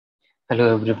Hello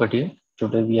everybody.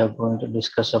 Today we are going to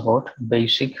discuss about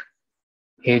basic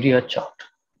area chart.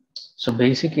 So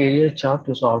basic area chart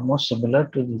is almost similar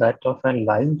to that of a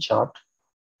line chart.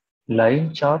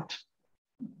 Line chart,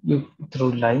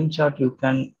 through line chart you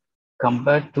can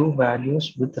compare two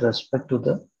values with respect to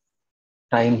the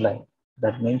timeline.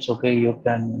 That means okay, you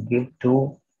can give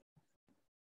two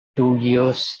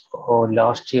years or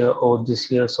last year or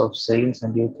this year's of sales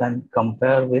and you can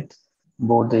compare with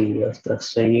both the years, the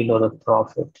sale or the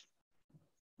profit.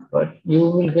 But you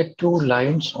will get two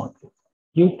lines only.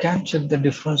 You can check the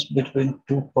difference between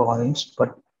 2 points, but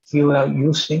if you are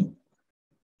using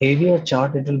area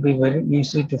chart, it will be very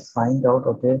easy to find out,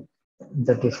 okay,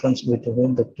 the difference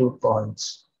between the 2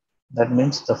 points. That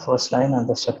means the first line and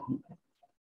the second line.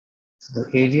 So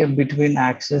the area between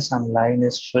axis and line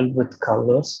is filled with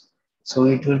colors. So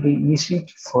it will be easy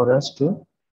for us to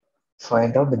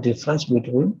find out the difference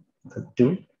between the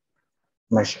two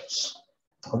measures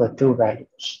or the two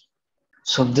values.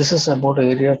 So this is about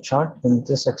area chart. In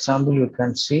this example, you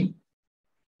can see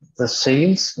the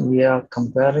sales, we are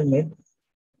comparing it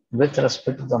with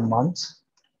respect to the months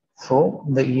for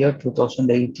the year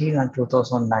 2018 and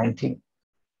 2019.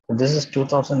 So this is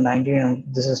 2019 and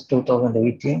this is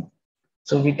 2018.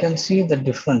 So we can see the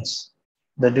difference.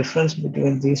 The difference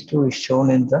between these two is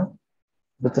shown in the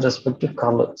with respect to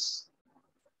colors.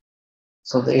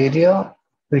 So the area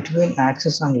between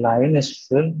axis and line is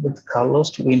filled with colors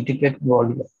to indicate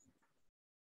volume.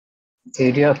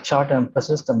 Area chart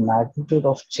emphasizes the magnitude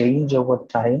of change over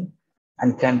time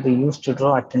and can be used to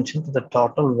draw attention to the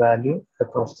total value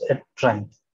across a trend.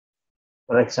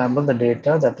 For example, the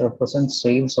data that represents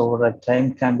sales over a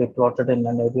time can be plotted in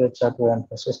an area chart to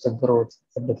emphasize the growth,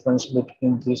 the difference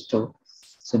between these two.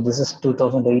 So this is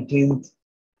 2018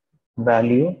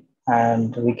 value,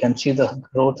 and we can see the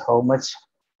growth, how much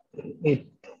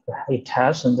it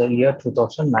has in the year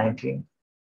 2019.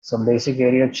 So basic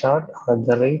area chart are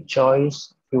the right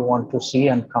choice if you want to see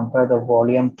and compare the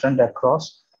volume trend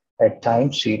across a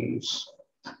time series.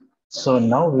 So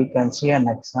now we can see an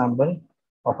example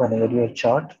of an area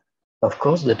chart. Of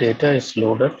course, the data is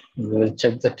loaded. We will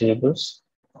check the tables.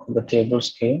 The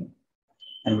tables came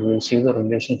and we will see the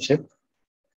relationship.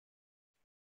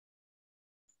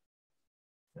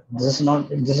 This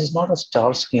is not a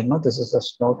star schema. This is a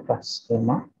snowflake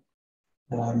schema.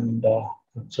 And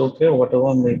it's okay,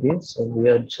 whatever may be. So we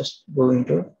are just going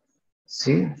to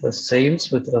see the sales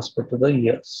with respect to the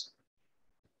years.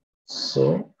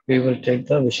 So we will take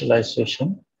the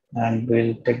visualization and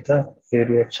we'll take the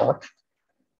area chart.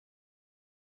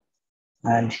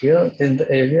 And here in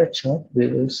the area chart, we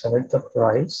will select the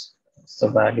price, the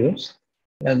values,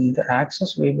 and the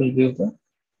axis we will give the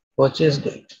purchase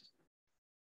date.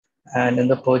 And in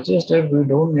the purchase date, we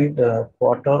don't need a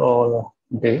quarter or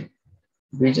a day.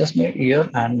 We just need year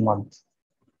and month.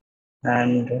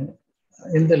 And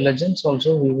in the legends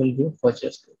also, we will give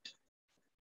purchase date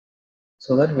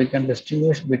so that we can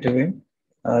distinguish between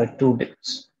 2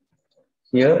 dates.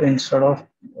 Here, instead of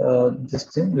this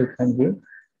thing, you can give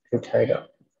it header.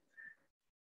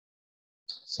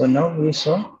 So now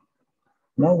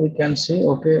we can see,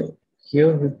 okay,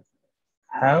 here we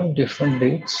have different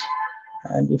dates.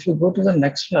 And if you go to the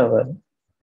next level,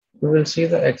 you will see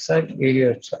the exact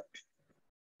area chart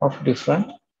of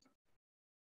different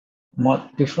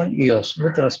years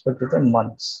with respect to the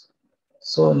months.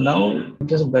 So now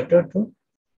it is better to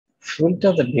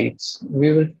filter the dates.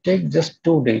 We will take just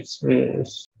 2 dates.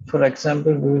 For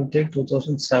example, we will take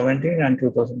 2017 and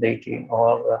 2018,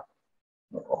 or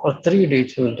 3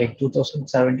 dates we will take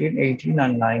 2017, 18,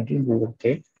 and 19 we will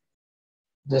take.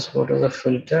 Just go to the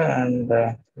filter and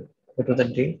go to the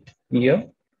date, year,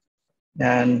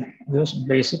 and use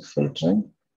basic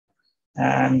filtering.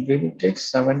 And we will take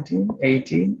 17,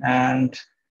 18, and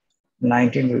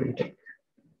 19 we will take.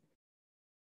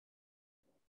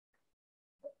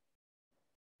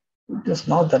 It is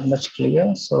not that much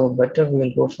clear, so better we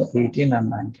will go for 18 and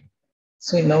 19.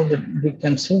 See, now that we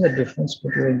can see the difference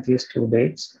between these two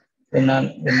dates in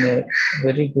a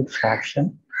very good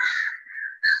fraction.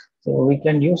 So we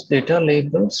can use data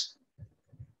labels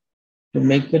to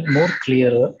make it more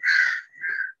clearer.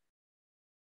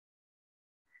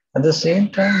 At the same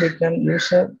time, we can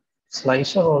use a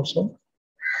slicer also.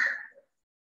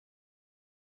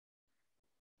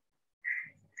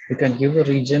 We can give a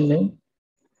region name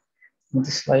in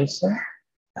the slicer,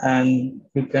 and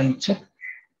we can check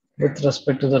with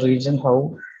respect to the region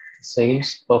how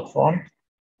sales performed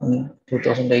in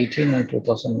 2018 and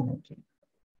 2019.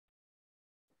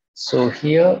 So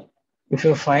here, if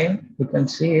you find, you can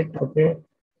see it, okay,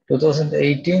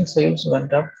 2018 sales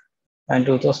went up and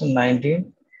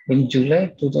 2019 In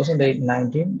July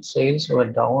 2019, sales were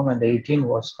down and 18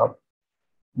 was up.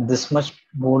 This much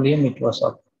volume it was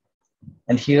up.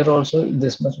 And here also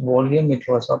this much volume it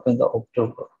was up in the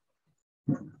October.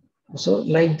 So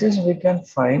like this we can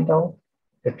find out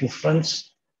the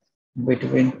difference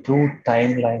between two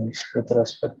timelines with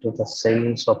respect to the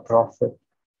sales or profit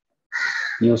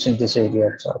using this area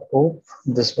chart. Hope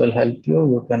this will help you.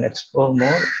 You can explore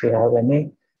more. If you have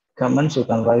any comments, you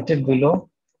can write it below.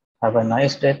 Have a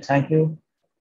nice day. Thank you.